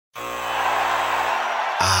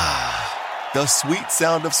The sweet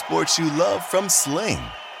sound of sports you love from Sling.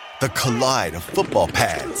 The collide of football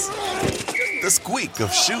pads. The squeak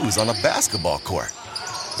of shoes on a basketball court.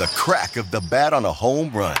 The crack of the bat on a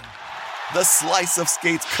home run. The slice of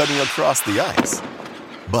skates cutting across the ice.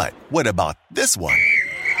 But what about this one?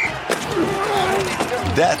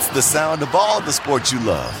 That's the sound of all the sports you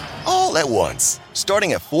love, all at once.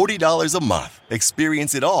 Starting at $40 a month.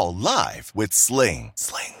 Experience it all live with Sling.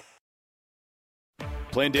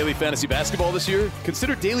 Playing daily fantasy basketball this year?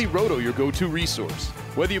 Consider Daily Roto your go-to resource.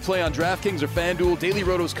 Whether you play on DraftKings or FanDuel, Daily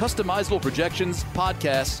Roto's customizable projections,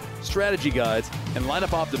 podcasts, strategy guides, and lineup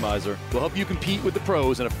optimizer will help you compete with the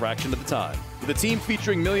pros in a fraction of the time. With a team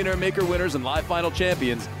featuring Millionaire Maker winners and live final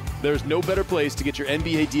champions, there's no better place to get your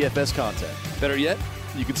NBA DFS content. Better yet,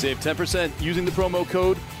 you can save 10% using the promo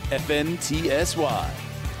code FNTSY.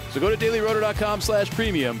 So go to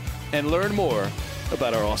dailyroto.com/premium and learn more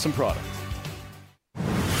about our awesome product.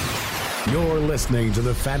 You're listening to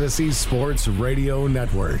the Fantasy Sports Radio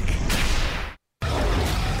Network.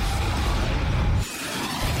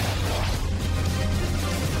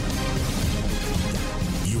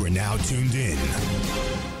 You are now tuned in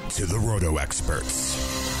to the Roto Experts.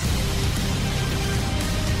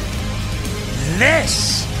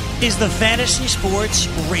 This is the Fantasy Sports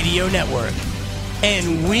Radio Network,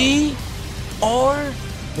 and we are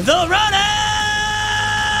the Roto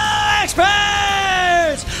Experts!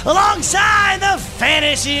 Alongside the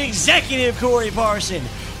fantasy executive Corey Parson,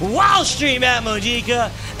 Wall Street Matt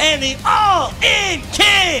Modica, and the all-in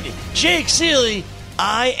kid Jake Seeley.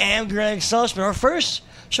 I am Greg Sussman. Our first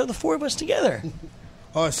show, the four of us together.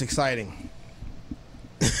 Oh, it's exciting.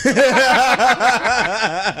 It's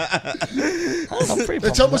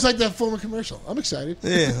almost like that former commercial. I'm excited.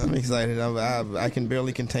 Yeah, I'm excited. I can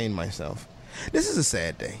barely contain myself. This is a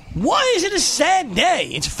sad day. Why is it a sad day?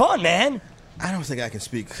 It's fun, man. I don't think I can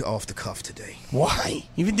speak off the cuff today. Why?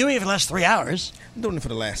 You've been doing it for the last 3 hours. I'm doing it for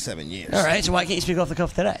the last 7 years. All right, so why can't you speak off the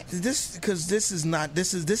cuff today? This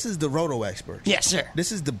is the Roto Experts. Yes, sir.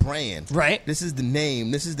 This is the brand. Right. This is the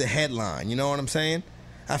name. This is the headline. You know what I'm saying?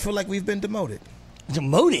 I feel like we've been demoted.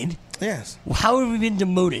 Demoted? Yes. Well, how have we been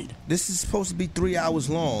demoted? This is supposed to be 3 hours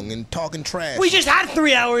long and talking trash. We just had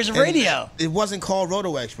 3 hours of radio. It wasn't called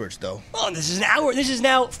Roto Experts, though. Oh, this is an hour. This is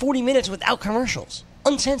now 40 minutes without commercials.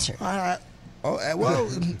 Uncensored. All right. Oh, well,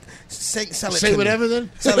 sell it to me. Say whatever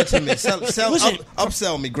then? Sell it to me. Listen,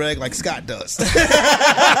 upsell me, Greg, like Scott does.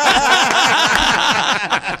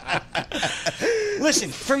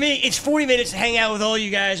 Listen, for me, it's 40 minutes to hang out with all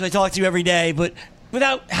you guys who I talk to every day, but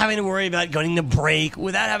without having to worry about going to break,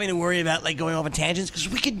 without having to worry about like going off on tangents, because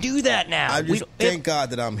we can do that now. I just thank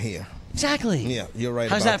God that I'm here. Exactly. Yeah, you're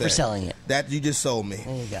right. How's about that for selling it? That you just sold me.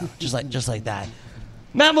 There you go. Just like that.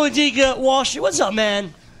 Matt Modica, Wall Street, what's up,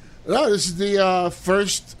 man? No, this is the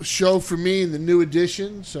first show for me in the new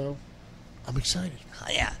edition, so I'm excited. Oh,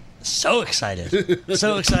 yeah, so excited.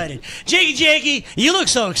 So excited. Jakey, you look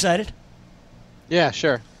so excited. Yeah,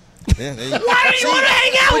 sure. Yeah, why do you want to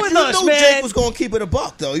hang out with us, man? You knew man? Jake was going to keep it a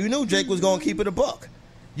buck, though. You knew Jake was going to keep it a buck.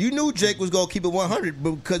 You knew Jake was going to keep it 100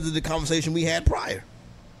 because of the conversation we had prior.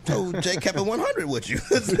 So Jake kept it 100 with you.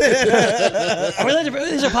 This is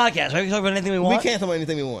a podcast, right? We can talk about anything we want. We can't talk about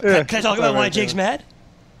anything we want. Can I talk about why Jake's mad?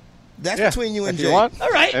 That's between you and Jake. Want. All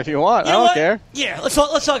right. If you want, You I know don't what? care. Yeah, let's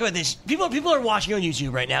talk about this. People are watching on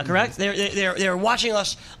YouTube right now, correct? They're watching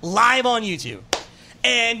us live on YouTube.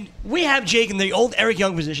 And we have Jake in the old Eric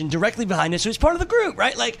Young position directly behind us, so he's part of the group,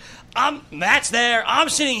 right? Like, Matt's there, I'm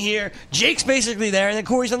sitting here, Jake's basically there, and then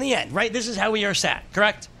Corey's on the end, right? This is how we are sat,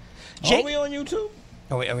 correct? Jake, are we on YouTube?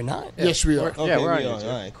 Are we not? Yes, we are. Okay, yeah, we're on YouTube.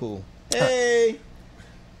 YouTube. All right, cool. Hey.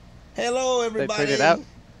 Hello, everybody. They tweeted out?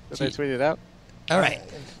 Did they tweet it out? All right.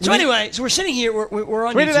 So anyway, so we're sitting here, we're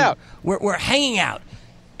on Tweet YouTube. it out. We're hanging out.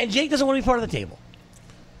 And Jake doesn't want to be part of the table.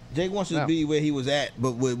 Jake wants to be where he was at,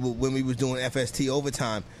 but when we was doing FST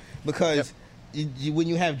overtime, because when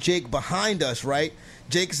you have Jake behind us, right?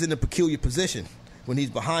 Jake is in a peculiar position when he's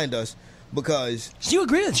behind us because. So you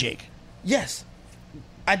agree with Jake? Yes,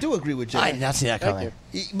 I do agree with Jake. I did not see that coming.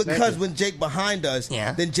 Because when Jake behind us,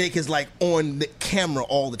 then Jake is like on the camera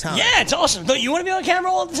all the time. Yeah, it's awesome. Don't you want to be on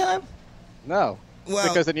camera all the time? No. Well,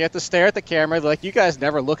 because then you have to stare at the camera. Like, you guys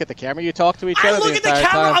never look at the camera. You talk to each other. I look at the camera.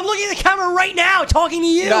 Time. I'm looking at the camera right now, talking to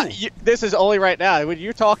you. No, this is only right now. When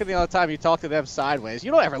you're talking the other time, you talk to them sideways.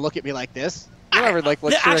 You don't ever look at me like this. You don't ever like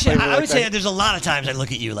look. Actually, I would say that. there's a lot of times I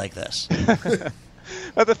look at you like this.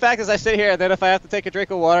 But the fact is, I sit here, and then if I have to take a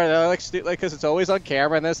drink of water, then I because it's always on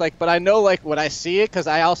camera, and then it's like, but I know like when I see it, because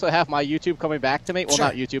I also have my YouTube coming back to me. Well,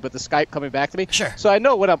 not YouTube, but the Skype coming back to me. Sure. So I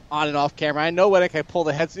know when I'm on and off camera. I know when I can pull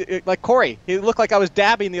the heads. Like Corey, he looked like I was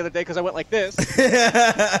dabbing the other day because I went like this.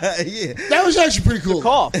 Yeah. That was actually pretty cool.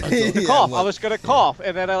 Cough. Yeah, Cough. well. I was gonna cough,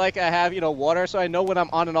 and then I have water, so I know when I'm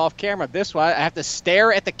on and off camera. This one, I have to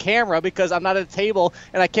stare at the camera because I'm not at a table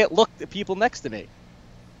and I can't look at people next to me.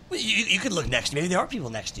 Well, you could look next to me. There are people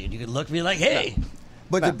next to you. You could look and be like, hey.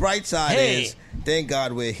 But the bright side Hey. is, thank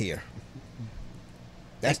God we're here.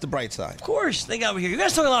 That's the bright side. Of course, thank God we're here. You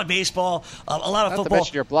guys talk a lot of baseball, a lot of Not to football.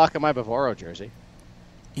 mention you're blocking my Bavaro jersey.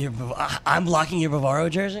 I'm blocking your Bavaro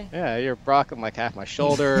jersey? Yeah, you're blocking like half my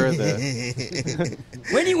shoulder.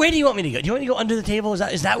 Where do you want me to go? Do you want me to go under the table? Is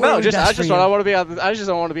that where No, would be best I just don't want to be on. I just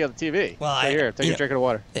don't want to be on the TV. Well, so here, take a drink of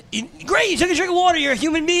water. Great, you took a drink of water. You're a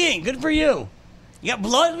human being. Good for you. You got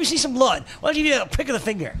blood? Let me see some blood. Why don't you do a prick of the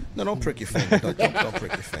finger? No, don't prick your finger. Don't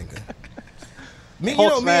prick your finger. Me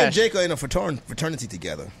Hulk and smash. Jake are in a fraternity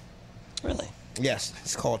together. Really? Yes,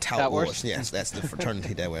 it's called Tout That Wars. works? Yes, that's the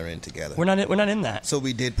fraternity that we're in together. We're not in that. So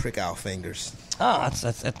we did prick our fingers. Oh,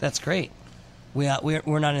 that's great. We're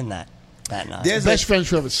not in that. There's Best friends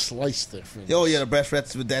forever sliced their fingers. Oh yeah, the best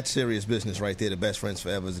friends with that serious business right there. The best friends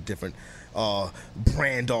forever is a different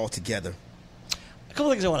brand altogether. A couple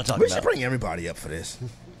things I want to talk We about. should bring everybody up for this.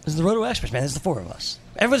 This is the Roto Experts, man. This is the four of us.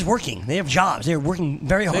 Everyone's working. They have jobs. They're working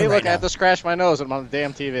very hard Hey, right look, I now. have to scratch my nose when I'm on the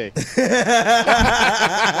damn TV. Dude,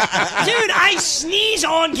 I sneeze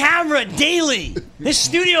on camera daily. This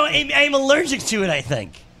studio, I'm allergic to it, I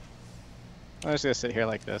think. I'm just gonna sit here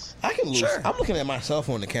like this. I can lose. Sure. I'm looking at myself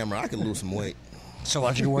on the camera. I can lose some weight. So why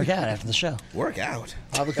don't you go work out after the show? Work out.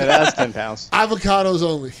 That's 10 pounds. Avocados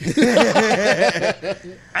only.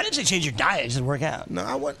 I didn't say change your diet, just work out. No,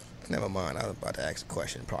 I wouldn't. Never mind. I was about to ask a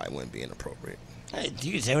question. Probably wouldn't be inappropriate. Hey,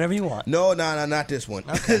 you can say whatever you want. No, not this one.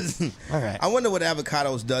 Okay. All right. I wonder what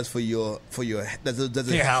avocados does for your does it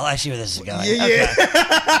Here, I see where this is going. Yeah, Okay. yeah.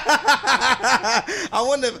 I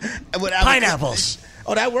wonder what Pineapples.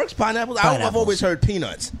 Oh, that works. Pineapples. I've Pineapples. always heard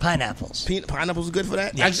peanuts. Pineapples. Pineapples are good for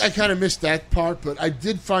that. Yes. I kind of missed that part, but I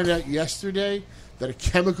did find out yesterday that a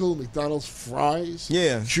chemical in McDonald's fries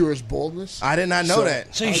cures baldness. I did not know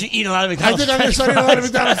that. So you should eat a lot of I McDonald's think I'm going to start eating a lot of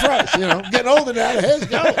McDonald's fries. You know, getting older now. The hair's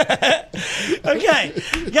going.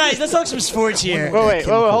 Okay, guys, let's talk some sports here. Wait,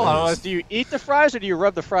 hold on. Do you eat the fries or do you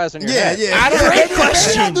rub the fries on your head? I don't Great know.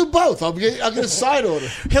 question. I'll do both. I'll get a side order.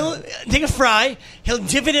 He'll take a fry, he'll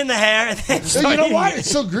dip it in the hair, and then So you know what?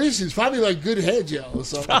 It's so greasy. It's probably like good hair gel or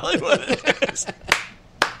something. Probably what it is.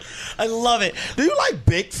 I love it. Do you like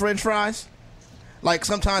baked French fries? Like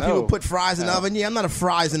sometimes people put fries in the oven. Yeah, I'm not a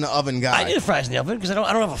fries in the oven guy. I do the fries in the oven because I don't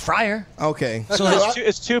have a fryer. Okay. So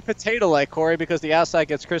it's too potato-like, Corey, because the outside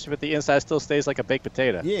gets crispy, but the inside still stays like a baked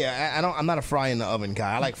potato. Yeah, I'm not a fry in the oven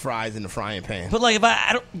guy. I like fries in the frying pan. But like,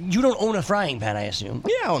 you don't own a frying pan, I assume.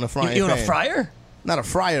 Yeah, I own a frying pan. You own a fryer? Not a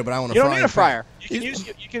fryer, but I own a You frying don't need a fryer. pan.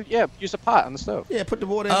 You can use a pot on the stove. Yeah, put the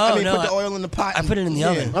water in. Oh, put no, the oil in the pot. I put it in the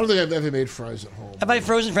oven. I don't think I've ever made fries at home. I buy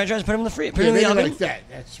frozen French fries, put them in the freezer. Put Yeah, them in the maybe oven. like that.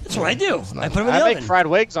 That's what I do. I put them in the I oven. make fried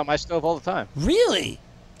wigs on my stove all the time. Really?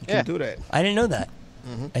 You can do that. I didn't know that.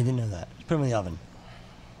 I didn't know that. Put them in the oven.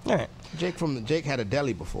 All right. Jake had a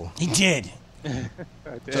deli before. He did.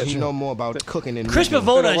 So you know more about cooking than Chris me do.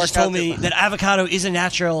 Pavona just told me that avocado is a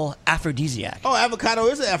natural aphrodisiac. Oh, avocado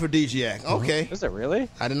is an aphrodisiac. Okay. Is it really?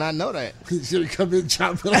 I did not know that. He's going to come in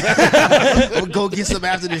chopping. We'll go get some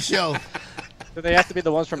after the show. Do they have to be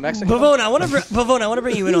the ones from Mexico? Pavona, I want to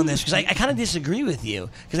bring you in on this because I kind of disagree with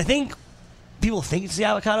you because I think people think it's the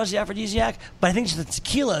avocado is the aphrodisiac, but I think it's the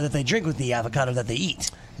tequila that they drink with the avocado that they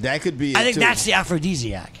eat. That could be it I think too. that's the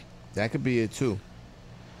aphrodisiac. That could be it too.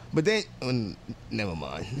 But then, never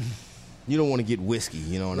mind. You don't want to get whiskey,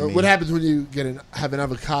 you know what I mean? What happens when you have an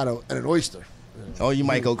avocado and an oyster? Oh, you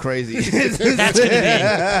might go crazy. That's going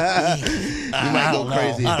to be. You might go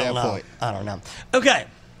crazy at that point. I don't know. Okay.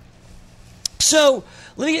 So,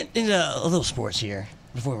 let me get into a little sports here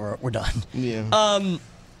before we're done. Yeah.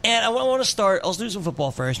 And I want to start. I'll do some football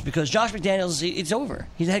first because Josh McDaniels, it's over.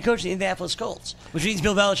 He's the head coach of the Indianapolis Colts, which means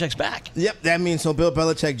Bill Belichick's back. Yep, that means so Bill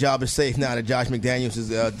Belichick's job is safe now that Josh McDaniels has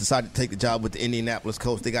decided to take the job with the Indianapolis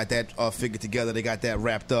Colts. They got that figured together. They got that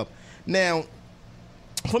wrapped up. Now,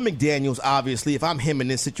 for McDaniels, obviously, if I'm him in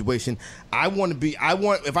this situation,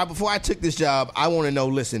 before I took this job, I want to know,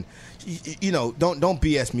 listen, don't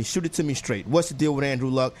BS me. Shoot it to me straight. What's the deal with Andrew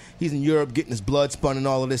Luck? He's in Europe getting his blood spun and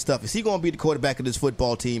all of this stuff. Is he going to be the quarterback of this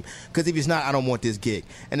football team? Because if he's not, I don't want this gig.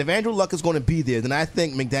 And if Andrew Luck is going to be there, then I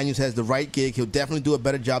think McDaniels has the right gig. He'll definitely do a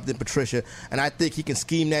better job than Patricia. And I think he can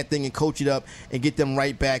scheme that thing and coach it up and get them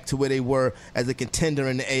right back to where they were as a contender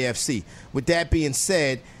in the AFC. With that being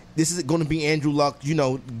said, this is going to be Andrew Luck,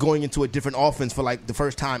 going into a different offense for like the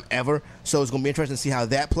first time ever. So it's going to be interesting to see how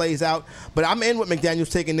that plays out. But I'm in with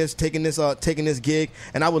McDaniels taking this gig,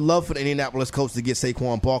 and I would love for the Indianapolis Colts to get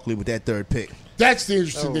Saquon Barkley with that third pick. That's the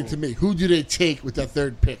interesting thing to me. Who do they take with that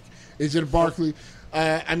third pick? Is it Barkley?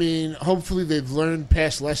 Hopefully they've learned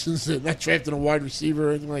past lessons. They're not drafting a wide receiver or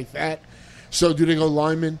anything like that. So do they go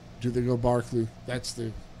lineman? Do they go Barkley? That's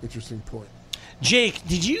the interesting point. Jake,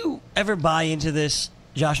 did you ever buy into this?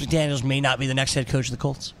 Josh McDaniels may not be the next head coach of the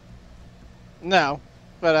Colts? No,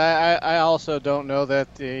 but I also don't know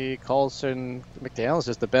that the Colts and McDaniels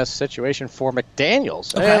is the best situation for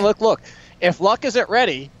McDaniels. Okay. Hey, look, if Luck isn't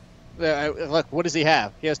ready, look, what does he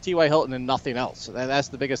have? He has T.Y. Hilton and nothing else. That's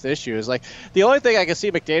the biggest issue. Is like the only thing I can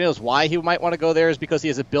see McDaniels why he might want to go there is because he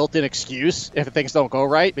has a built-in excuse if things don't go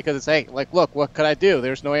right. Because it's hey, like, look, what could I do?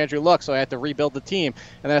 There's no Andrew Luck, so I have to rebuild the team.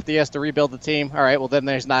 And then if he has to rebuild the team, all right, well then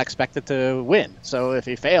he's not expected to win. So if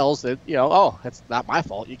he fails, it's not my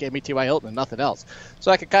fault. You gave me T.Y. Hilton and nothing else.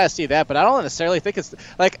 So I could kind of see that, but I don't necessarily think it's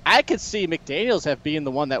like I could see McDaniels have been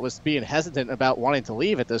the one that was being hesitant about wanting to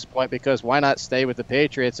leave at this point because why not stay with the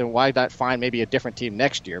Patriots and why not find maybe a different team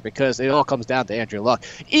next year? Because it all comes down to Andrew Luck.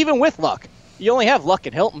 Even with Luck, you only have Luck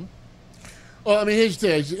and Hilton. Well, here's an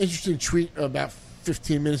interesting tweet about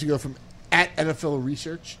 15 minutes ago from @NFL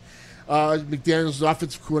Research. McDaniels was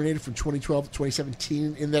offensive coordinator from 2012 to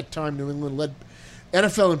 2017. In that time, New England led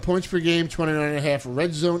NFL in points per game, 29.5.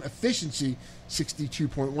 Red zone efficiency,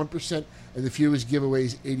 62.1%, and the fewest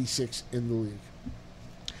giveaways, 86 in the league.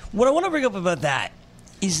 What I want to bring up about that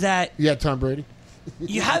is that you had Tom Brady.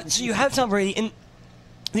 You have Tom Brady, and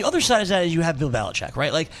the other side of that is you have Bill Belichick,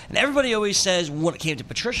 right? Like, and everybody always says when it came to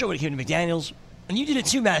Patricia, when it came to McDaniels, and you did it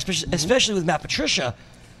too, Matt, especially with Matt Patricia.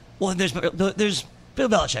 Well, there's Bill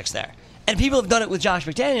Belichick's there, and people have done it with Josh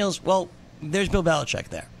McDaniels. Well, there's Bill Belichick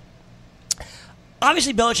there.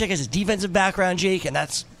 Obviously, Belichick has his defensive background, Jake, and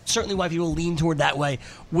that's certainly why people lean toward that way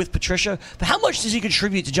with Patricia. But how much does he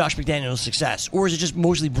contribute to Josh McDaniels' success, or is it just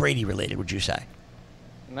mostly Brady related? Would you say?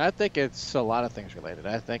 And I think it's a lot of things related.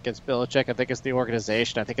 I think it's Belichick. I think it's the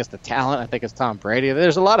organization. I think it's the talent. I think it's Tom Brady.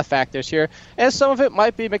 There's a lot of factors here, and some of it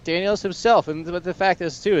might be McDaniels himself. And the fact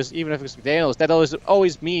is, too, is even if it's McDaniels, that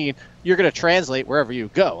always mean you're going to translate wherever you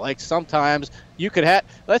go. Like sometimes you could have,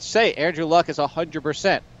 let's say Andrew Luck is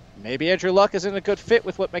 100%. Maybe Andrew Luck isn't a good fit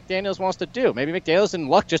with what McDaniels wants to do. Maybe McDaniels and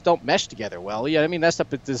Luck just don't mesh together well. Yeah, I mean, that's a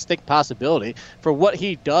distinct possibility. For what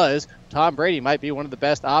he does, Tom Brady might be one of the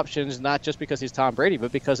best options, not just because he's Tom Brady,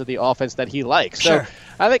 but because of the offense that he likes. Sure. So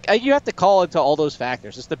I think you have to call into all those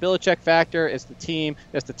factors. It's the Belichick factor, it's the team,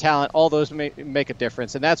 it's the talent. All those make a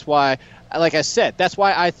difference. And that's why, like I said, that's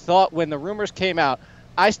why I thought when the rumors came out,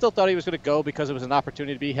 I still thought he was going to go because it was an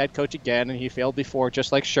opportunity to be head coach again, and he failed before,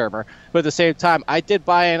 just like Shermer. But at the same time, I did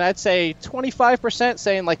buy in, I'd say 25%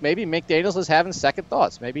 saying, like, maybe McDaniels is having second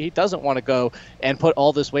thoughts. Maybe he doesn't want to go and put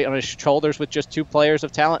all this weight on his shoulders with just two players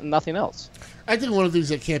of talent and nothing else. I think one of the things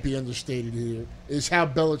that can't be understated here is how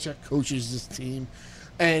Belichick coaches this team.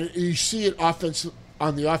 And you see it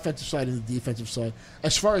on the offensive side and the defensive side.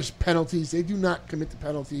 As far as penalties, they do not commit the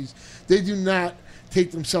penalties. They do not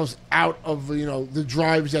take themselves out of the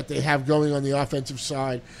drives that they have going on the offensive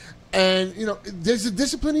side. And, there's a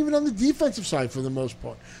discipline even on the defensive side for the most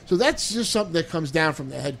part. So that's just something that comes down from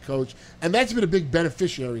the head coach, and that's been a big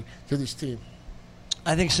beneficiary to this team.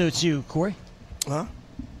 I think so, too. Corey? Huh?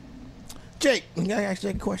 Jake, can I ask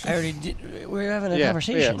Jake a question? I already did. We're having a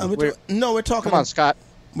conversation. Yeah. We're talking. Come on, Scott.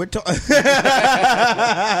 We're talking. Playing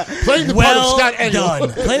the part of Scott Engel.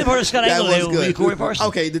 Playing the part of Scott Engel will be Corey Parsons.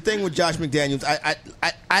 Okay, the thing with Josh McDaniels,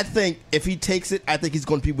 I think if he takes it, I think he's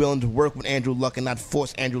going to be willing to work with Andrew Luck and not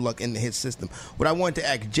force Andrew Luck into his system. What I wanted to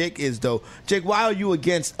ask Jake is, though, Jake, why are you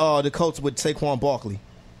against the Colts with Saquon Barkley?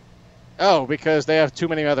 Oh, because they have too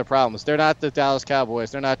many other problems. They're not the Dallas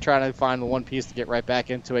Cowboys. They're not trying to find the one piece to get right back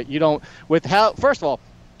into it. First of all,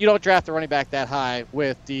 you don't draft a running back that high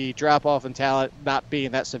with the drop-off in talent not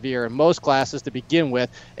being that severe in most classes to begin with,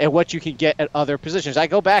 and what you can get at other positions. I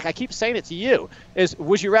go back, I keep saying it to you, is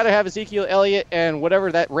would you rather have Ezekiel Elliott and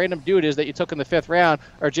whatever that random dude is that you took in the 5th round,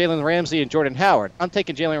 or Jalen Ramsey and Jordan Howard? I'm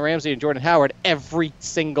taking Jalen Ramsey and Jordan Howard every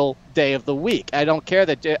single day of the week. I don't care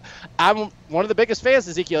that I'm one of the biggest fans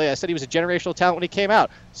of Ezekiel Elliott. I said he was a generational talent when he came out.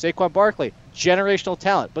 Saquon Barkley, generational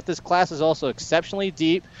talent. But this class is also exceptionally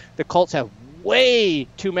deep. The Colts have way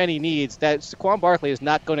too many needs that Saquon Barkley is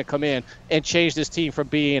not going to come in and change this team from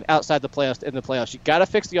being outside the playoffs to in the playoffs. You got to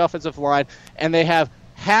fix the offensive line, and they have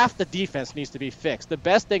half the defense needs to be fixed. The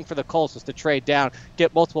best thing for the Colts is to trade down,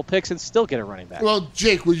 get multiple picks, and still get a running back. Well,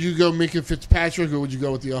 Jake, would you go Minka Fitzpatrick, or would you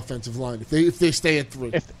go with the offensive line if they stay at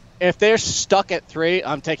 3? If they're stuck at 3,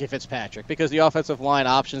 I'm taking Fitzpatrick because the offensive line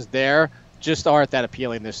options there just aren't that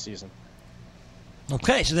appealing this season.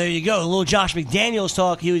 Okay, so there you go. A little Josh McDaniels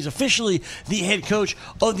talk. He was officially the head coach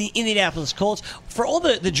of the Indianapolis Colts. For all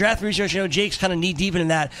the draft research, I know Jake's kind of knee-deep in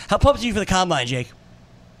that. How pumped are you for the Combine, Jake?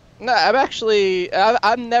 No,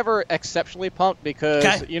 I'm never exceptionally pumped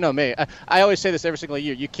because, you know me, I always say this every single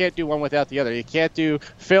year. You can't do one without the other. You can't do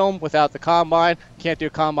film without the Combine. You can't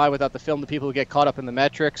do Combine without the film. The people who get caught up in the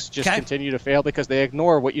metrics just continue to fail because they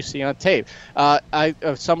ignore what you see on tape.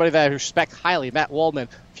 Somebody that I respect highly, Matt Waldman,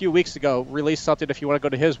 a few weeks ago released something, if you want to go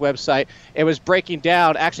to his website. It was breaking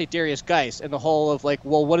down actually Darius Geis and the whole of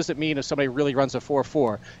what does it mean if somebody really runs a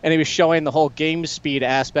 4.4? And he was showing the whole game speed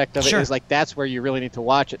aspect of it. Is that's where you really need to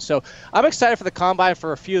watch it. So I'm excited for the Combine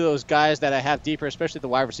for a few of those guys that I have deeper, especially the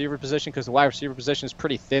wide receiver position, because the wide receiver position is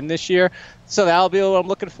pretty thin this year. So that'll be what I'm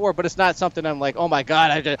looking for, but it's not something I'm like, oh my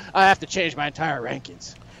God, I have to change my entire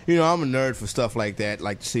rankings. You know, I'm a nerd for stuff like that,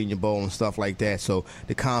 like the Senior Bowl and stuff like that. So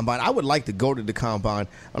the Combine, I would like to go to the Combine.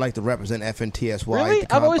 I'd like to represent FNTSY. Really?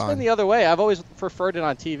 I've always been the other way. I've always preferred it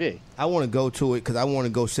on TV. I want to go to it because I want to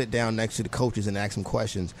go sit down next to the coaches and ask them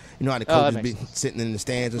questions. You know how the coaches be sitting in the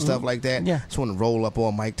stands and stuff like that? Yeah. I just want to roll up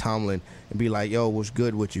on Mike Tomlin and be like, yo, what's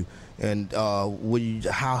good with you? And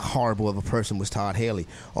how horrible of a person was Todd Haley?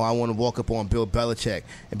 Or I want to walk up on Bill Belichick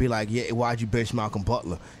and be like, yeah, why'd you bench Malcolm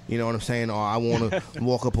Butler? You know what I'm saying? Or I want to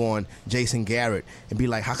walk up on Jason Garrett and be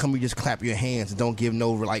like, how come you just clap your hands and don't give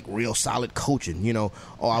no real solid coaching? You know?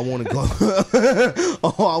 Or I want to go,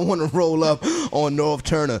 or I want to roll up on Norv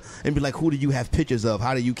Turner and be like, who do you have pictures of?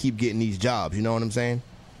 How do you keep getting these jobs? You know what I'm saying?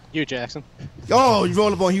 Hugh Jackson. Oh, you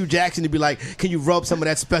roll up on Hugh Jackson and be like, can you rub some of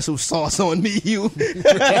that special sauce on me, Hugh? Pause.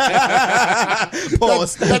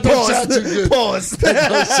 That don't sound too good. Pause. That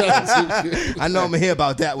don't sound too good. I know I'm going to hear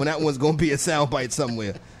about that one. That one's going to be a soundbite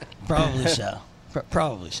somewhere. Probably so.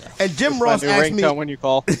 Probably so. And Jim Ross asked me when you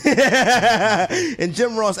call. And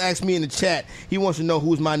Jim Ross asked me in the chat, he wants to know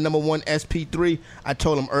who's my number one SP3. I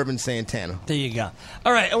told him Irvin Santana. There you go.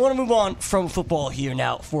 All right, I want to move on from football here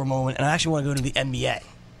now for a moment, and I actually want to go to the NBA.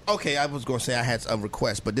 Okay, I was going to say I had a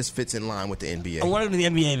request, but this fits in line with the NBA. I want to go to the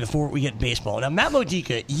NBA before we get baseball. Now, Matt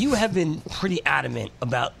Modica, you have been pretty adamant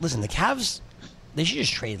about, listen, the Cavs, they should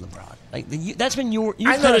just trade LeBron. That's been your...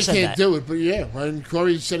 I know they can't do it, but yeah, and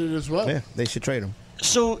Corey said it as well. Yeah, they should trade him.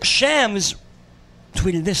 So Shams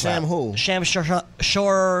tweeted this out. Sham who? Shams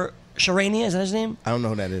Charania, is that his name? I don't know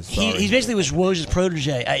who that is. He basically was Woj's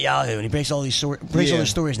protege at Yahoo, and he breaks all these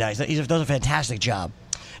stories now. He does a fantastic job.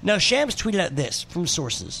 Now, Shams tweeted out this from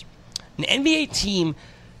sources. An NBA team,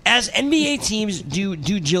 as NBA teams do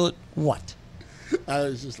what? I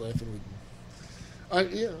was just laughing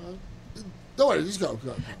with you. Don't worry, just go.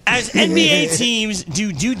 As NBA teams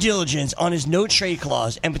do due diligence on his no-trade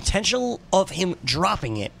clause and potential of him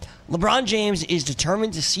dropping it, LeBron James is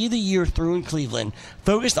determined to see the year through in Cleveland,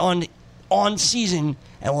 focused on season,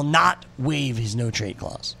 and will not waive his no-trade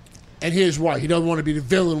clause. And here's why. He doesn't want to be the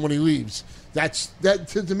villain when he leaves.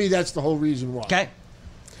 To me, that's the whole reason why. Okay.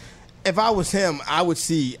 If I was him, if I was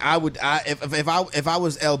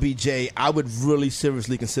LBJ, I would really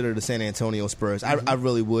seriously consider the San Antonio Spurs. I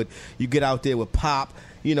really would. You get out there with Pop.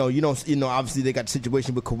 You know, obviously they got the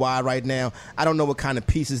situation with Kawhi right now. I don't know what kind of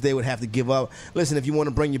pieces they would have to give up. Listen, if you want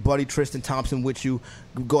to bring your buddy Tristan Thompson with you,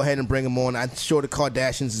 go ahead and bring him on. I'm sure the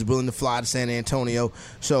Kardashians is willing to fly to San Antonio,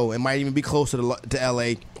 so it might even be closer to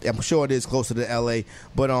L.A. I'm sure it is closer to L.A.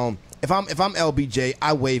 But if I'm LBJ,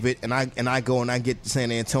 I waive it and I go and I get to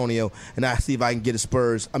San Antonio and I see if I can get the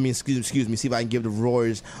Spurs. I mean, excuse me, see if I can give the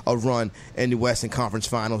Warriors a run in the Western Conference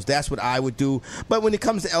Finals. That's what I would do. But when it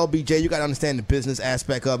comes to LBJ, you got to understand the business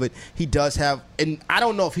aspect of it. He does have, and I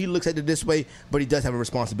don't know if he looks at it this way, but he does have a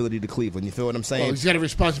responsibility to Cleveland. You feel what I'm saying? Well, he's got a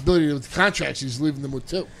responsibility with the contracts he's leaving them with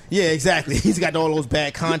too. Yeah, exactly. He's got all those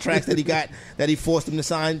bad contracts that he forced him to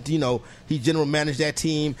sign. You know, he general managed that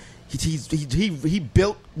team. He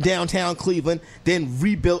built downtown Cleveland, then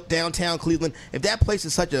rebuilt downtown Cleveland. If that place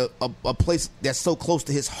is such a place that's so close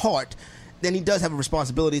to his heart, then he does have a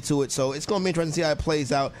responsibility to it. So it's going to be interesting to see how it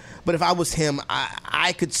plays out. But if I was him,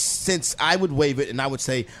 I could sense I would waive it, and I would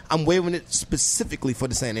say I'm waiving it specifically for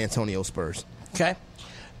the San Antonio Spurs. Okay.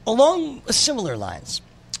 Along similar lines,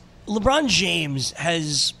 LeBron James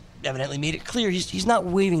has evidently made it clear he's not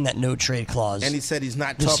waiving that no-trade clause. And he said he's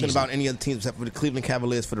not talking about any other teams except for the Cleveland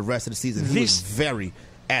Cavaliers for the rest of the season. He was very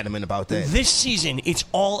adamant about that. This season, it's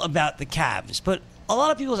all about the Cavs. But a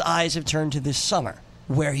lot of people's eyes have turned to this summer,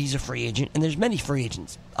 where he's a free agent, and there's many free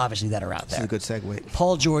agents, obviously, that are out there. That's a good segue.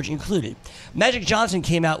 Paul George included. Magic Johnson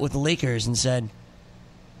came out with the Lakers and said,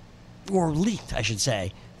 or leaked, I should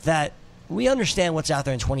say, that we understand what's out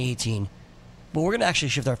there in 2018, but we're going to actually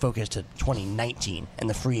shift our focus to 2019 and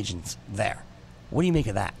the free agents there. What do you make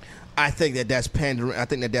of that? I think that's pandering. I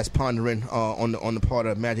think that's pondering on the part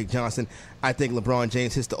of Magic Johnson. I think LeBron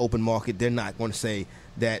James hits the open market. They're not going to say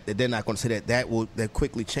that. They're not going to say that will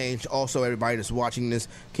quickly change. Also, everybody that's watching this,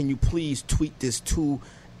 can you please tweet this to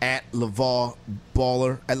at LeVar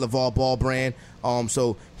Baller at LeVar Ball Brand,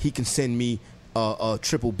 so he can send me a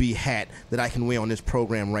Triple B hat that I can wear on this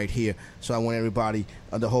program right here. So I want everybody,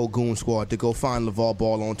 the whole Goon Squad, to go find LeVar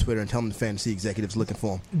Ball on Twitter and tell him the fantasy executive's looking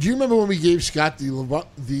for him. Do you remember when we gave Scott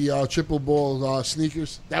the Triple Ball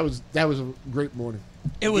sneakers? That was a great morning.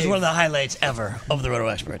 It was one of the highlights ever of the Roto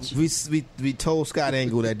Experts. We told Scott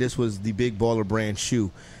Engel that this was the Big Baller Brand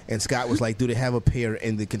shoe, and Scott was like, do they have a pair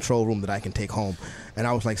in the control room that I can take home? And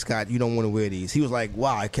I was like, Scott, you don't want to wear these. He was like,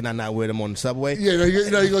 wow, can I not wear them on the subway? Yeah, he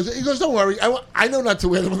goes, don't worry. I know not to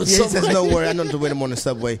wear them on the subway. He says, no worry, I know not to wear them on the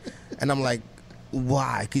subway. And I'm like,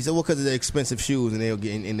 why? He said, well, because they're expensive shoes,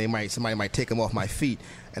 and somebody might take them off my feet.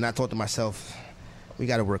 And I thought to myself, we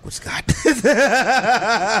got to work with Scott.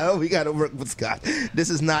 We got to work with Scott. This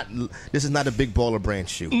is not a Big Baller Brand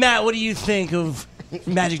shoe. Matt, what do you think of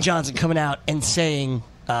Magic Johnson coming out and saying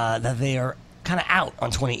that they are kind of out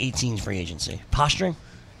on 2018's free agency? Posturing?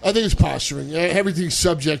 I think it's posturing. Everything's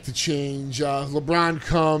subject to change. LeBron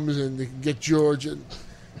comes and they can get George. And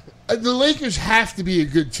the Lakers have to be a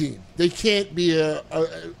good team. They can't be a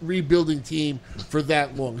rebuilding team for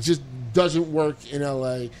that long. It just doesn't work in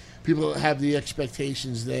L.A. People have the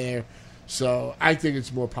expectations there. So I think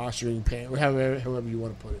it's more posturing, however you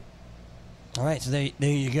want to put it. All right, so there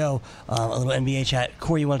you go. A little NBA chat.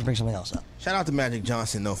 Corey, you wanted to bring something else up. Shout out to Magic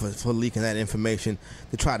Johnson, though, for leaking that information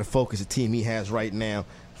to try to focus the team he has right now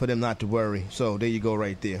for them not to worry. So there you go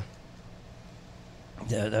right there.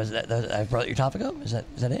 I brought your topic up? Is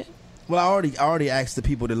that it? Well, I already asked the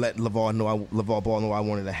people to let LeVar Ball know I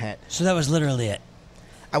wanted a hat. So that was literally it?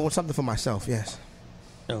 I want something for myself, yes.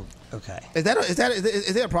 Oh, okay. Is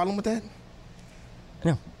there a problem with that?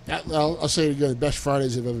 No. I'll say it again. The best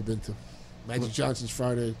Fridays I've ever been to. Magic Johnson's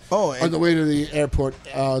Friday. Oh, on the way to the airport,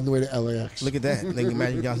 on the way to LAX. Look at that. I think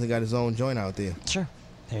Magic Johnson got his own joint out there. Sure.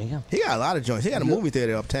 There you go. He got a lot of joints. He got a movie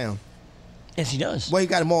theater uptown. Yes, he does. Well, he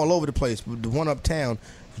got them all over the place. The one uptown,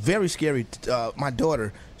 very scary. My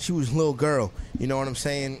daughter, she was a little girl. You know what I'm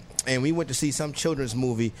saying? And we went to see some children's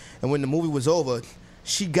movie. And when the movie was over,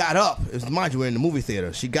 she got up. Mind you, we're in the movie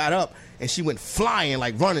theater. She got up and she went flying,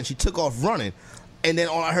 like running. She took off running. And then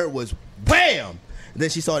all I heard was, wham! And then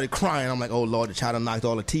she started crying. I'm like, oh, Lord, the child knocked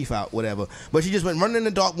all the teeth out, whatever. But she just went running in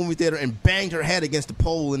the dark movie theater and banged her head against the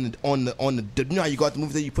pole on the you know how you go out the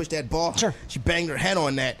movie theater, you push that bar? Sure. She banged her head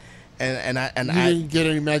on that. And I didn't get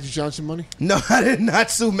any Magic Johnson money? No, I did not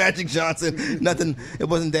sue Magic Johnson. Nothing. It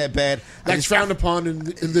wasn't that bad. That's frowned upon in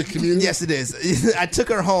the community? Yes, it is. I took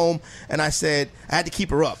her home, and I said I had to keep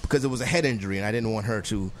her up because it was a head injury, and I didn't want her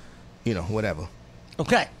to, whatever.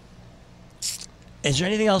 Okay. Is there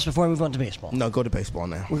anything else before we move on to baseball? No, go to baseball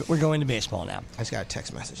now. We're going to baseball now. I just got a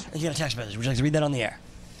text message. You got a text message. Would you like to read that on the air?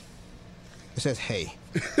 It says, hey.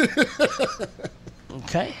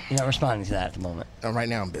 Okay. You're not responding to that at the moment. Right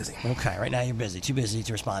now I'm busy. Okay. Right now you're busy. Too busy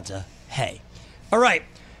to respond to hey. All right.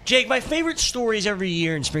 Jake, my favorite stories every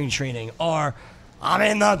year in spring training are I'm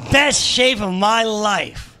in the best shape of my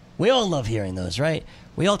life. We all love hearing those, right?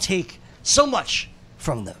 We all take so much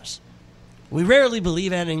from those. We rarely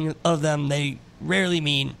believe any of them. They rarely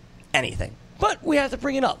mean anything. But we have to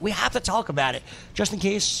bring it up. We have to talk about it just in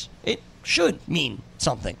case it should mean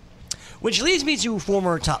something. Which leads me to a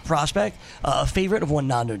former top prospect, a favorite of one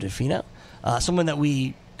Nando DeFino, someone that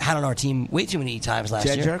we had on our team way too many times last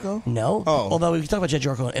year. Jed Jerko? No. Oh. Although we can talk about Jed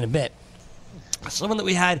Jerko in a bit. Someone that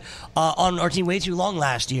we had on our team way too long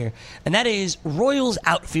last year, and that is Royals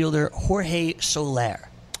outfielder Jorge Soler.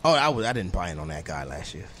 Oh, I didn't buy in on that guy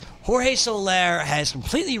last year. Jorge Soler has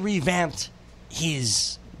completely revamped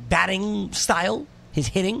his batting style, his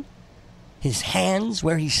hitting, his hands,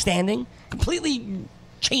 where he's standing, completely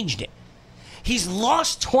changed it. He's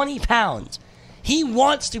lost 20 pounds. He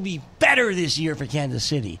wants to be better this year for Kansas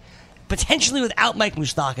City. Potentially without Mike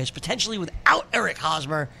Moustakas, potentially without Eric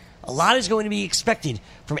Hosmer. A lot is going to be expected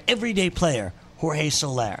from everyday player Jorge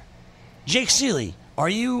Soler. Jake Seeley, are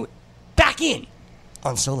you back in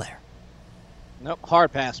on Soler? Nope,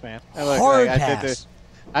 hard pass, man. Hard pass.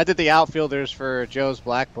 I did the outfielders for Joe's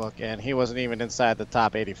Black Book, and he wasn't even inside the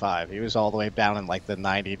top 85. He was all the way down in like the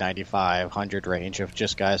 90, 95, 100 range of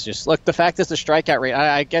just guys. Just look, the fact is the strikeout rate.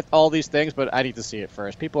 I get all these things, but I need to see it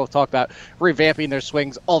first. People have talked about revamping their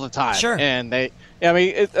swings all the time. Sure. And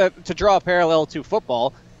to draw a parallel to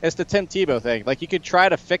football, it's the Tim Tebow thing. Like, you could try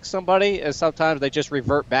to fix somebody, and sometimes they just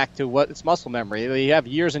revert back to what it's muscle memory. You have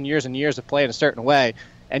years and years and years of playing a certain way,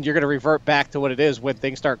 and you're going to revert back to what it is when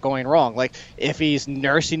things start going wrong. Like, if he's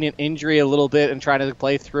nursing an injury a little bit and trying to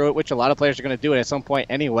play through it, which a lot of players are going to do it at some point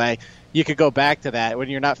anyway, you could go back to that. When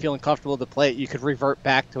you're not feeling comfortable at the plate, you could revert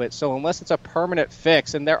back to it. So unless it's a permanent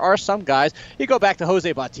fix, and there are some guys, you go back to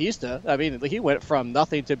Jose Bautista. I mean, he went from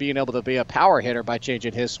nothing to being able to be a power hitter by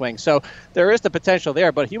changing his swing. So there is the potential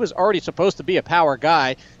there, but he was already supposed to be a power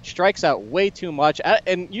guy, strikes out way too much.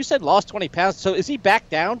 And you said lost 20 pounds. So is he back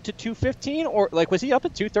down to 215, or like was he up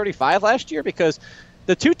at 235 last year? Because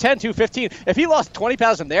the 210, 215, if he lost 20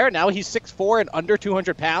 pounds in there, now he's 6'4" and under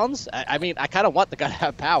 200 pounds. I mean, I kind of want the guy to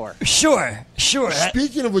have power. Sure.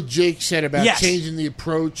 Speaking of what Jake said about Yes. changing the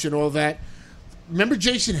approach and all that, remember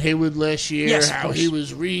Jason Hayward last year? Yes, of how course. he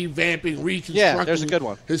was revamping, reconstructing Yeah, there's a good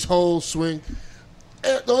one. his whole swing.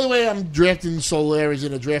 The only way I'm drafting Soler is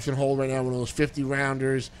in a drafting hole right now, one of those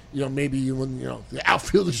 50-rounders. Maybe when the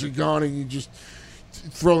outfielders are gone and you just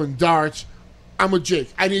throwing darts. I'm with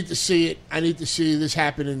Jake. I need to see it. I need to see this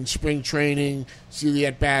happen in spring training, see the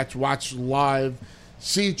at-bats, watch live,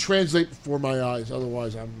 see it translate before my eyes.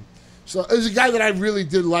 Otherwise, So there's a guy that I really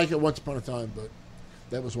did like at once upon a time, but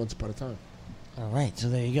that was once upon a time. All right, so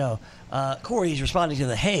there you go. Corey's responding to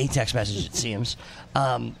the "Hey" text message, it seems.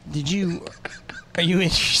 Are you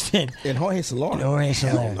interested in Jorge Soler?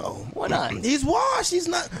 Hell no. Why not? He's washed. He's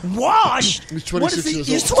not washed. He's 26 years old.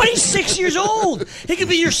 He's 26 years old. He could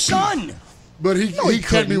be your son. But he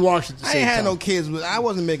can't be washed at the I same ain't had time. no kids. But I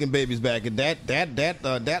wasn't making babies back in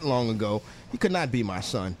that long ago. He could not be my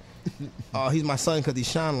son. He's my son because he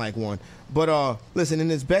shine like one. But listen,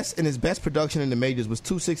 in his best production in the majors was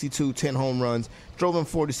 262, 10 home runs, drove in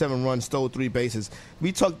 47 runs, stole 3 bases.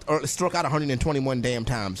 We struck out 121 damn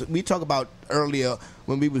times. We talked about earlier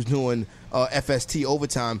when we was doing FST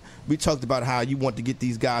overtime. We talked about how you want to get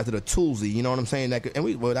these guys that are toolsy. You know what I'm saying? I don't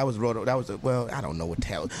know what the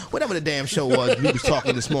hell. Whatever the damn show was, we was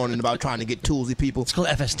talking this morning about trying to get toolsy people. It's called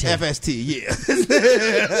FST. FST, yeah.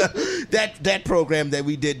 that program that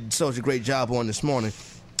we did such a great job on this morning.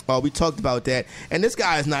 We talked about that. And this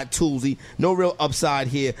guy is not toolsy. No real upside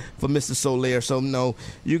here for Mr. Soler. So, no,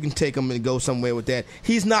 you can take him and go somewhere with that.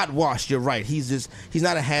 He's not washed. You're right. He's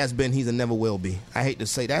not a has-been. He's a never will be. I hate to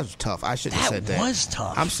say that was tough. I shouldn't have said that. That was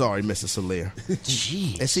tough. I'm sorry, Mr. Soler.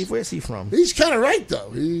 Jeez. And see, where's he from? He's kind of right, though.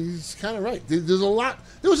 He's kind of right. There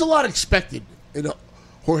was a lot expected in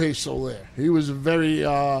Jorge Soler. He was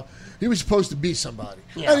he was supposed to be somebody.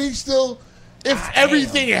 Yeah. And he's still... If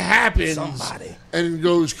everything happens Somebody. and it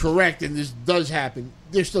goes correct and this does happen,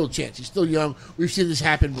 there's still a chance. He's still young. We've seen this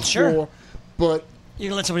happen before. Sure. But You're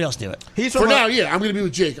going to let somebody else do it. for now, yeah, I'm going to be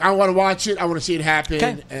with Jake. I want to watch it. I want to see it happen.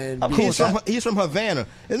 Okay. And I'm cool with that. He's from Havana.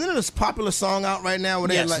 Isn't there this popular song out right now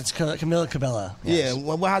where Yes, they're like... it's Camila Cabello. Yeah,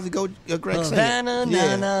 well, how's it go, Greg? Sing it. Havana,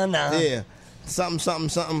 Yeah. na, na, na. Yeah. Something.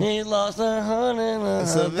 He lost a heart in a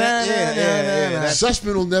So that- Havana, yeah, na, na, na.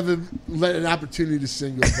 Sussman will never let an opportunity to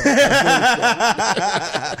sing go by.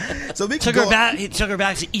 So we Took can her go, back. He took her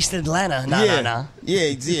back to East Atlanta. Nah, yeah, nah.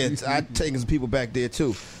 yeah. I've taken some people back there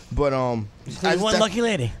too, but One lucky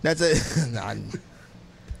lady. That's a nah,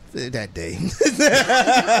 that day.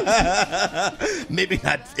 Maybe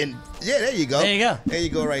not. Yeah, there you go. There you go. There you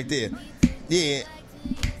go, right there.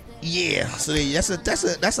 Yeah. So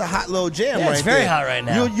that's a hot little jam Yeah, right it's very there. hot right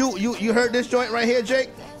now. You heard this joint right here, Jake?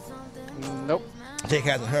 Nope. Jake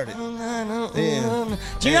hasn't heard it. Yeah.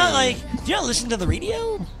 Do you not listen to the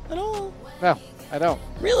radio at all? No, I don't.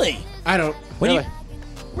 Really? I don't.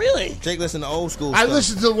 Really? Jake listen to old school I stuff.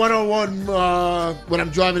 listen to 101 when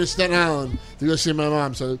I'm driving to Staten Island to go see my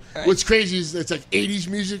mom. So what's crazy is it's like 80s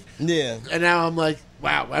music. Yeah. And now I'm like,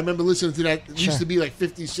 wow, I remember listening to that. It Sure. used to be like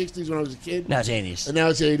 50s, 60s when I was a kid. Now it's 80s. And now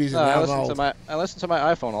it's 80s. And No, now I I'm listen old. to my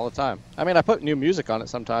iPhone all the time. I mean, I put new music on it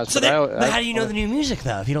sometimes. So but but how do you know the new music,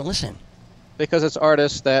 though, if you don't listen? Because it's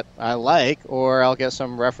artists that I like, or I'll get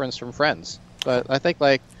some reference from friends. But I think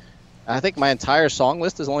my entire song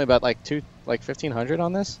list is only about like like 1,500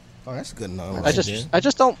 on this. Oh, that's a good number. I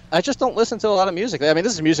just don't listen to a lot of music. I mean,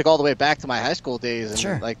 this is music all the way back to my high school days and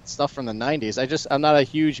Sure. like stuff from the 90s. I'm not a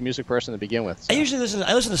huge music person to begin with. So. I listen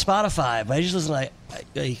to Spotify, but I just listen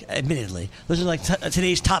admittedly, listen to like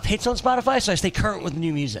today's top hits on Spotify, so I stay current with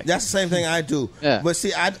new music. That's the same thing I do. Yeah. But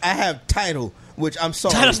see, I have Tidal, which I'm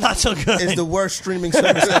sorry. Tidal's not so good. It's the worst streaming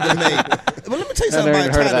service ever made. But let me tell you something never about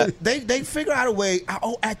even heard of Tidal. They figure out a way.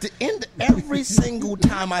 At the end, every single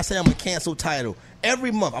time I say I'm going to cancel Tidal,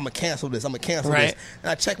 every month I'm going to cancel this, I'm going to cancel this.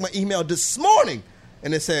 And I checked my email this morning,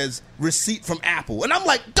 and it says receipt from Apple. And I'm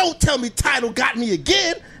like, don't tell me Tidal got me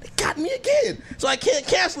again. It got me again. So I can't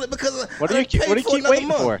cancel it because What do you keep waiting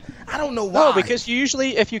for? I don't know why. No, because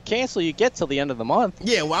usually if you cancel, you get till the end of the month.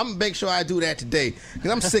 Yeah, well, I'm going to make sure I do that today because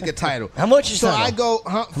I'm sick of Tidal. How much is so Tidal? I go,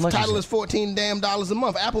 much Tidal is is $14 a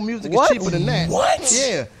month. Apple Music What? is cheaper than that. What?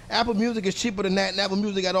 Yeah, Apple Music is cheaper than that, and Apple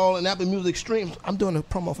Music at all, and Apple Music streams. I'm doing a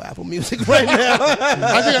promo for Apple Music right now.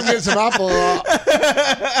 I think I'm getting some Apple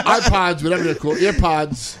iPods, whatever they're called,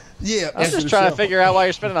 AirPods. Yeah, I'm just trying to figure out why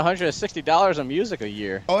you're spending $160 on music a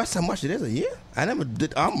year. Oh, that's how much it is a year? I never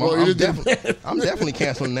did. I'm definitely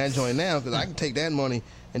canceling that joint now because I can take that money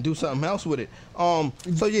and do something else with it. So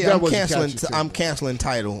yeah, That I'm canceling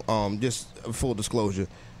Tidal. Just full disclosure.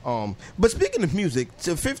 But speaking of music,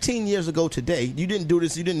 so 15 years ago today, you didn't do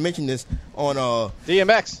this. You didn't mention this on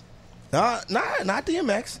DMX. not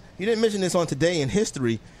DMX. You didn't mention this on Today in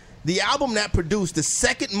History. The album that produced the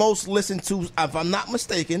second most listened to, if I'm not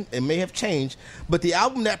mistaken, it may have changed, but the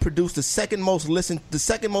album that produced the second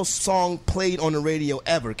most song played on the radio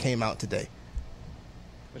ever came out today.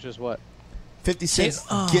 Which is what? 50 Cent's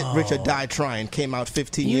Get Rich or Die Trying came out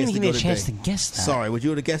 15 You years didn't ago give me a chance today. to guess that. Sorry, would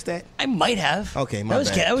you have guessed that? I might have. Okay, my bad.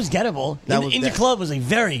 That was gettable. That In the Club was a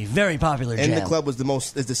very, very popular jam. In the Club is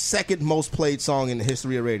the second most played song in the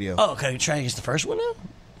history of radio. Oh, can I try to guess the first one now?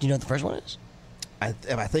 Do you know what the first one is? I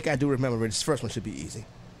think I do remember. This first one should be easy.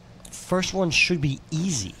 First one should be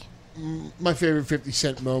easy. My favorite 50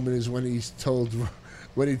 Cent moment is when he told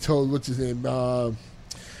what's his name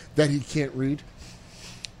that he can't read.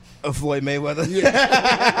 Floyd Mayweather.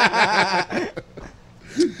 Yeah.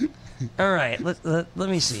 All right, let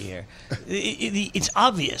me see here. It's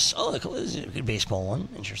obvious. Oh, look, this is a good baseball one.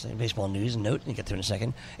 Interesting. Baseball news and note. We'll get to it in a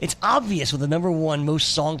second. It's obvious what the number one most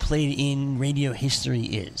song played in radio history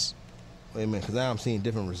is. Wait a minute, because now I'm seeing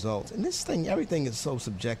different results. And this thing, everything is so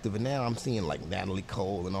subjective. And now I'm seeing like Natalie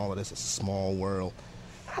Cole and all of this. It's a small world.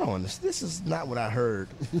 I don't understand. This is not what I heard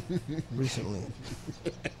recently.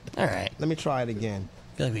 All right. Let me try it again.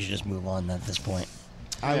 I feel like we should just move on at this point.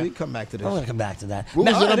 All right, we come back to this. I'm going to come back to that. What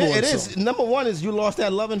was the number one it song? is. Number one is You Lost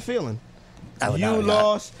That Love and Feeling. You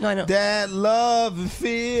lost No, I know. that love and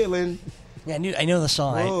feeling. Yeah, I know the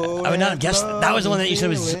song. Whoa, I would not have guessed that. That was the one that you said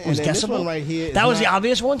was And then this guessable? one right here is That was the not-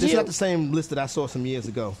 obvious one to This is you? not the same list that I saw some years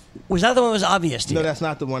ago. Was that the one that was obvious to No, you? that's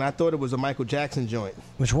not the one. I thought it was a Michael Jackson joint.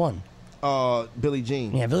 Which one? Billie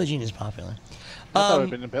Jean. Yeah, Billie Jean is popular. I thought it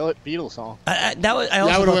would have been a Beatles song. I Yeah, I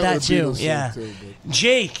also would've thought went that with too. Beatles song, Yeah. too,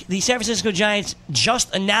 Jake, the San Francisco Giants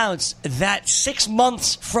just announced that 6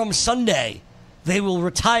 months from Sunday, they will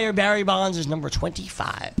retire Barry Bonds as number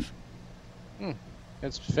 25.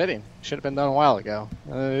 It's fitting. Should have been done a while ago.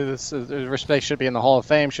 Respect should be in the Hall of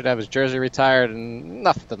Fame. Should have his jersey retired, and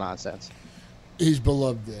enough of the nonsense. He's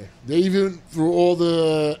beloved there. They even, through all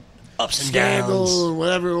the Ups and scandal downs. and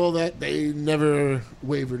whatever, all that, they never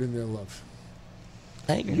wavered in their love.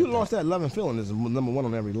 I agree You with Lost That Love and Feeling is number one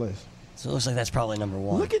on every list. that. So it looks like that's probably number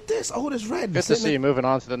one. Look at this. Otis Redden. Good to see you moving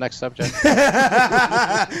on to the next subject.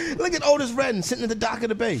 Look at Otis Redden sitting at the dock of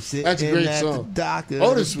the bay. Sitting That's a great at song. The dock of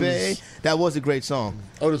Otis the bay. was- That was a great song.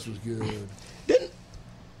 Otis was good.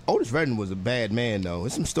 Otis Redden was a bad man, though.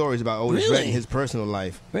 There's some stories about Otis Really? Redden, his personal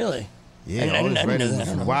life. Really? Yeah, I didn't Otis know Redden that.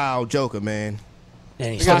 was a wild joker, man.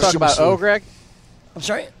 Yeah, We gonna talk about O, Greg? I'm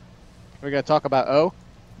sorry? We're gonna talk about O.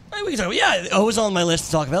 Hey, we can talk, yeah, O was on my list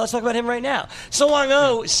to talk about. Let's talk about him right now. So Long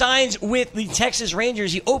O signs with the Texas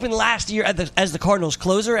Rangers. He opened last year as the Cardinals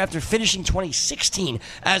closer after finishing 2016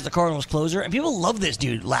 as the Cardinals closer. And people loved this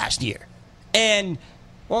dude last year. And,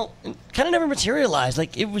 well, kind of never materialized.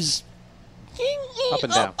 Like, it was Up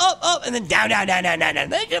and down. up, and then down. Then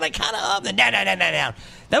kind of up, then down.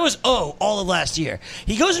 That was all of last year.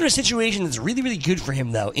 He goes into a situation that's really, really good for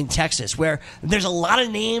him, though, in Texas, where there's a lot of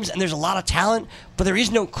names and there's a lot of talent, but there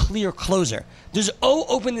is no clear closer. Does O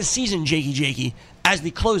open this season, Jakey, as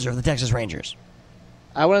the closer of the Texas Rangers?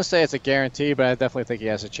 I wouldn't say it's a guarantee, but I definitely think he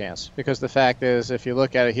has a chance. Because the fact is, if you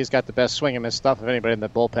look at it, he's got the best swing and miss stuff of anybody in the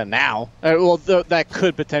bullpen now. That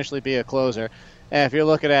could potentially be a closer. And if you're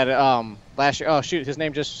looking at it, last year, oh shoot, his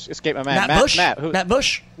name just escaped my mind. Matt Bush? Matt, who? Matt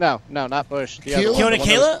Bush? No, not Bush. The Keeler? other one, Keona the one that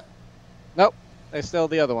was- Kayla? Nope. They still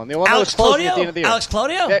the other one. The one that Alex was closing Claudio? at the end of the year. Alex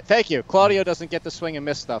Claudio? Yeah, thank you. Claudio doesn't get to swing and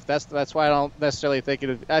miss stuff. That's why I don't necessarily think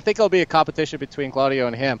it. I think it'll be a competition between Claudio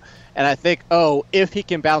and him. And I think, if he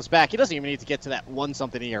can bounce back, he doesn't even need to get to that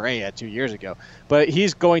 1-something ERA at 2 years ago. But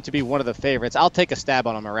he's going to be one of the favorites. I'll take a stab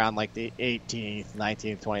on him around like the 18th,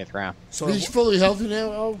 19th, 20th round. So he's fully healthy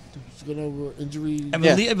now. Oh, he's got no injury. I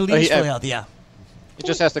believe he's fully healthy. Yeah. He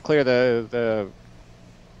just has to clear the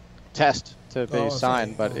test to be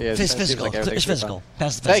signed, but it's physical. It's physical.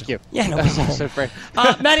 Pass the physical. Thank you. Yeah, no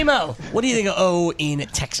problem. Matty Mo, what do you think of O in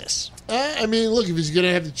Texas? I mean, look, if he's going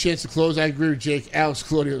to have the chance to close, I agree with Jake. Alex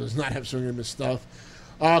Claudio does not have swing and miss stuff.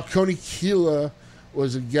 Coney Keela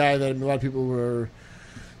was a guy that a lot of people were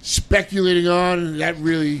speculating on, and that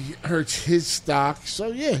really hurts his stock. So,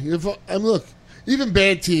 yeah, look, even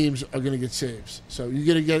bad teams are going to get saves. So you're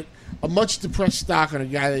going to get a much depressed stock on a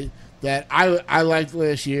guy that I liked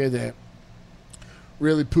last year that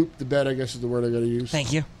really pooped the bed, I guess is the word I got to use.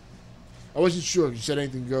 Thank you. I wasn't sure if you said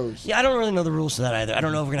anything goes. Yeah, I don't really know the rules to that either. I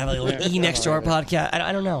don't know if we're going to have like a little E next to our podcast.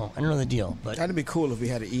 I don't know. I don't know the deal. But that'd be cool if we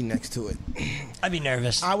had an E next to it. I'd be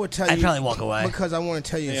nervous. I would tell you. I'd probably walk away. Because I want to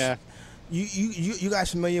tell you. Yeah. You guys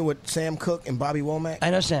familiar with Sam Cooke and Bobby Womack? I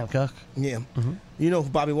know Sam Cooke. Yeah. Mm-hmm. You know who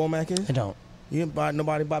Bobby Womack is? I don't. You ain't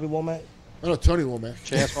nobody Bobby Womack? I know Tony Womack.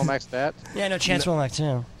 Chance Womack's dad? Yeah, I know Chance Womack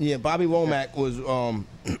too. Yeah, Bobby Womack was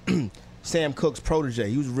Sam Cooke's protege.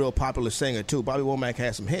 He was a real popular singer too. Bobby Womack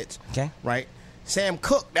had some hits. Okay. Right? Sam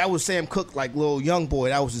Cooke, that was Sam Cooke, like little young boy.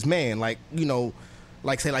 That was his man. Like,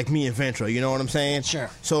 like me and Ventura. You know what I'm saying? Sure.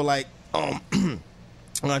 So like, I'm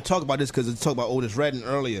gonna talk about this because I talked about Otis Redding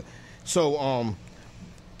earlier. So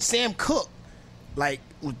Sam Cooke, like,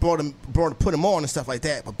 put him on and stuff like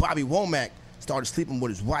that. But Bobby Womack started sleeping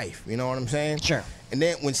with his wife. You know what I'm saying? Sure. And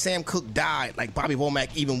then when Sam Cooke died, like Bobby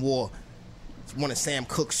Womack even wore one of Sam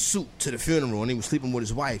Cooke's suit to the funeral, and he was sleeping with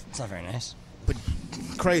his wife. It's not very nice. But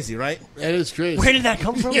crazy, right? That is crazy. Where did that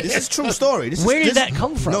come from? This is a true story. Where did that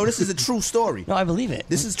come from? No, this is a true story. No, I believe it.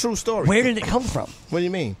 This is a true story. Where did it come from? What do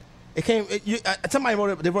you mean? It came. Somebody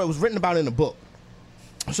wrote it. It was written about in a book.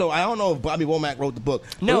 So I don't know if Bobby Womack wrote the book.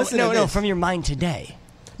 No. From your mind today.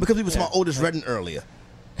 Because we were talking about Otis Redding earlier.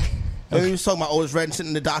 And we was talking about Otis Redding sitting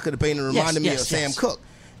in the dock of the bay and it reminded me of Sam Cooke.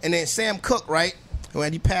 And then Sam Cooke, right,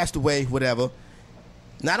 when he passed away, whatever,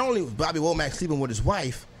 not only was Bobby Womack sleeping with his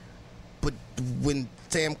wife, but when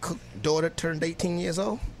Sam Cooke's daughter turned 18 years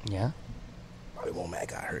old, yeah, Bobby Womack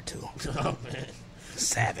got hurt too. Oh, man.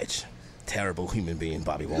 Savage. Terrible human being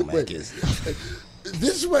Bobby Womack is.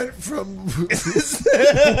 This went from why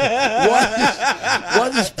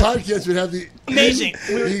this podcast would have the amazing.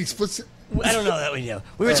 The explicit. I don't know that we do.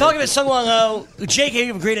 We were talking about Sung Wong Oh. Jake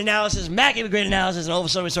gave a great analysis. Matt gave a great analysis, and all of a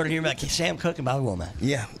sudden we started hearing about Sam Cooke and Bobby Womack.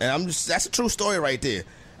 Yeah, and that's a true story right there.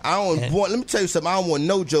 Let me tell you something. I don't want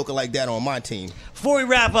no joker like that on my team. Before we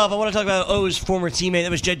wrap up, I want to talk about O's former teammate.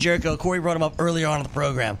 That was Jed Jerko. Corey brought him up earlier on in the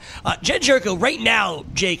program. Jed Jerko, right now,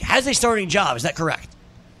 Jake, has a starting job. Is that correct?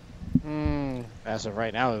 As of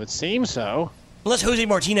right now, it would seem so. Unless Jose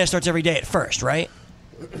Martinez starts every day at first, right?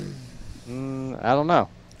 I don't know.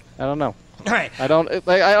 All right. I don't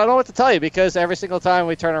know what to tell you because every single time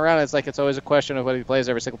we turn around, it's always a question of whether he plays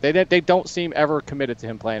every single day. They don't seem ever committed to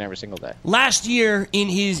him playing every single day. Last year, in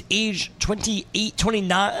his age 28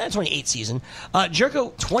 season,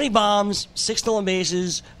 Jerko 20 bombs, 6 stolen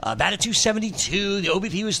bases, batted .272. The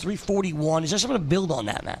OBP was .341. Is there something to build on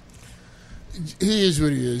that, Matt? He is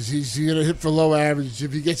what he is. He's going to hit for low average.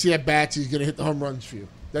 If he gets the at bats, he's going to hit the home runs for you.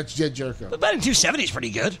 That's Jed Jerko. But batting .270 is pretty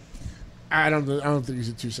good. I don't think he's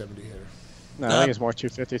a .270 hitter. No, I think it's more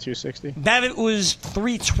 250, 260. Babbitt was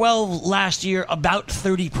 .312 last year, about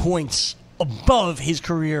 30 points above his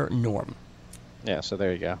career norm. Yeah, so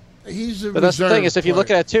there you go. But that's the thing is, if you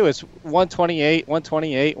look at it too, it's 128,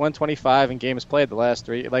 128, 125 in games played the last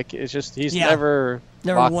 3. Like it's just he's never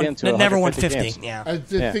locked into never 150 games. Yeah, I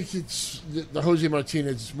think it's the Jose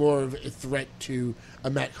Martinez is more of a threat to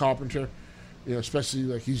a Matt Carpenter. You know, especially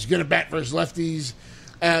like he's going to bat versus lefties.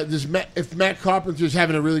 If Matt Carpenter's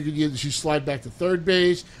having a really good year, does he slide back to third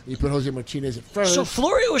base? You put Jose Martinez at first. So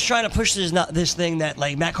Florio was trying to push this thing that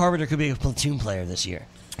like Matt Carpenter could be a platoon player this year.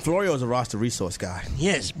 Florio is a roster resource guy. He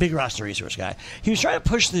is, big roster resource guy. He was trying to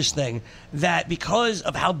push this thing that because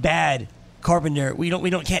of how bad Carpenter,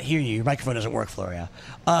 can't hear you. Your microphone doesn't work, Florio.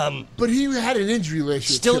 But he had an injury last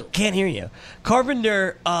year. Still can't hear you.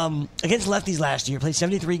 Carpenter against lefties last year played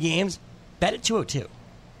 73 games, batted .202.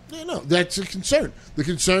 Yeah, no, that's a concern. The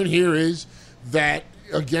concern here is that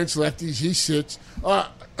against lefties, he sits.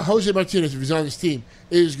 Jose Martinez, if he's on his team,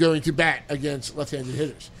 is going to bat against left-handed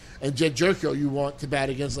hitters. And Jed Jerko, you want to bat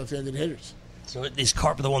against left-handed hitters. So is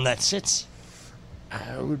Carpenter the one that sits?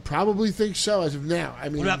 I would probably think so as of now. I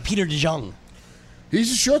mean, What about Peter DeJong?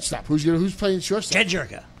 he's a shortstop. Who's playing shortstop? Ted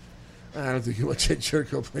Jerka. I don't think you want Ted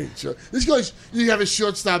Jerko playing short. This guy's, you have a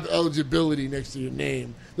shortstop eligibility next to your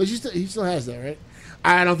name. He still has that, right?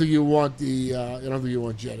 I don't think you want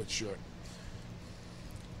Jed at short.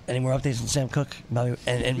 Any more updates on Sam Cooke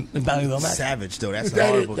and Bobby Womack? Savage though. That's That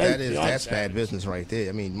horrible. is That's savage. bad business right there.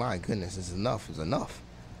 I mean, my goodness, it's enough. It's enough.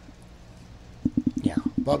 Yeah.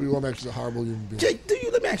 Bobby Womack is a horrible human being. Jake,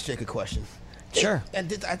 let me ask Jake a question. Sure.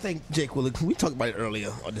 And I think Jake will. We talked about it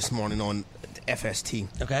earlier or this morning on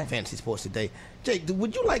FST. Okay. Fantasy Sports Today. Jake,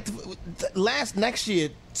 would you like to next year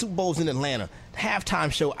Super Bowl's in Atlanta,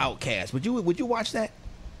 halftime show Outkast? Would you watch that?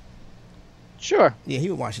 Sure. Yeah, he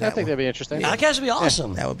would watch that. I think that'd be interesting. Outcast would be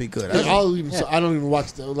awesome. That would be good. I don't even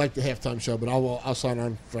watch the halftime show, but I'll sign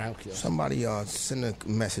on for Outcast. Somebody send a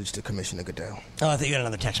message to Commissioner Goodell. Oh, I think you got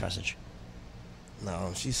another text message.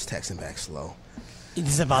 No, she's texting back slow.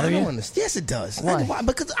 Does that bother I you? don't understand. Yes, it does. Why?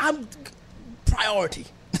 Because I'm priority.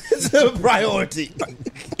 It's a priority.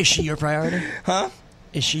 Is she your priority? Huh?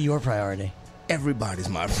 Is she your priority? Everybody's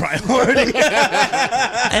my priority.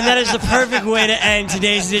 And that is the perfect way to end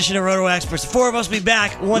today's edition of Roto Experts. The four of us will be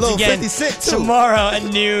back once Little again 50 Cent, too. tomorrow at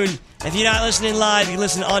noon. If you're not listening live, you can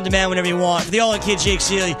listen on demand whenever you want. For the All-In Kid, Jake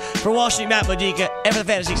Seeley. For Wall Street, Matt Modica. And for the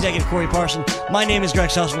Fantasy Executive, Corey Parson. My name is Greg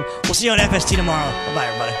Sussman. We'll see you on FST tomorrow. Bye-bye,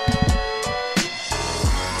 everybody.